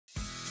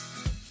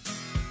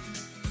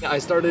I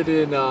started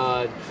in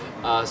a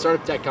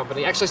startup tech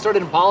company. Actually, I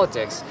started in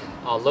politics.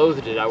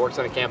 Loathed it. I worked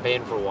on a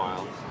campaign for a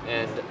while.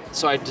 And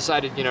so I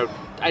decided,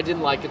 I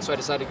didn't like it, so I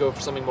decided to go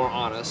for something more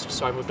honest.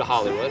 So I moved to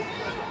Hollywood.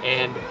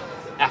 And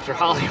after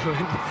Hollywood,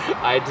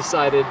 I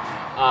decided,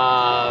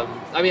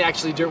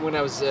 actually, when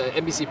I was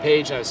NBC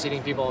Page, I was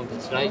seating people on The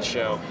Tonight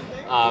Show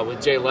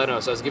with Jay Leno.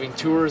 So I was giving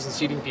tours and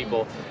seating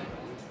people.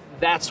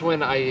 That's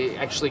when I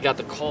actually got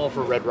the call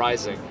for Red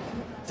Rising,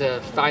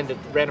 to find that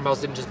Random House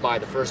didn't just buy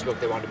the first book,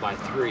 they wanted to buy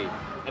 3.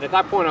 And at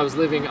that point I was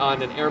living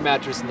on an air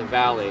mattress in the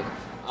valley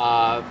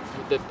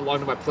that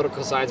belonged to my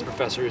political science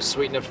professor, who was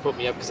sweet enough to put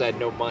me up because I had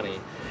no money.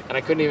 And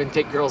I couldn't even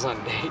take girls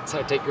on dates.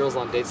 I'd take girls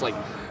on dates like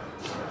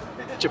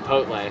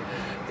Chipotle.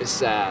 It's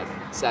sad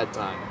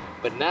time.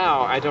 But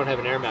now I don't have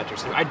an air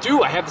mattress. I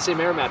have the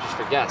same air mattress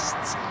for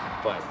guests,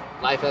 but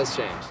life has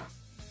changed.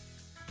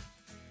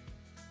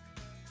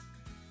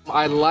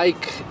 I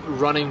like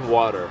running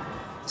water.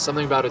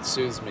 Something about it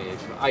soothes me.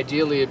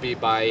 Ideally, it'd be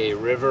by a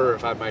river.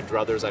 If I had my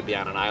druthers, I'd be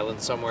on an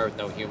island somewhere with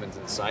no humans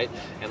in sight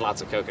and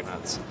lots of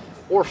coconuts.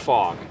 Or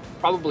fog.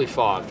 Probably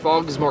fog.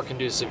 Fog is more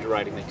conducive to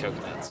writing than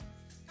coconuts.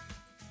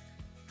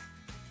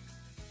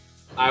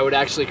 I would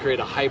actually create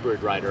a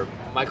hybrid writer.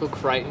 Michael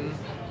Crichton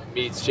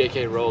meets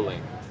J.K.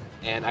 Rowling.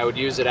 And I would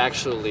use it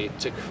actually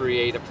to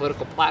create a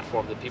political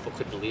platform that people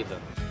could believe in.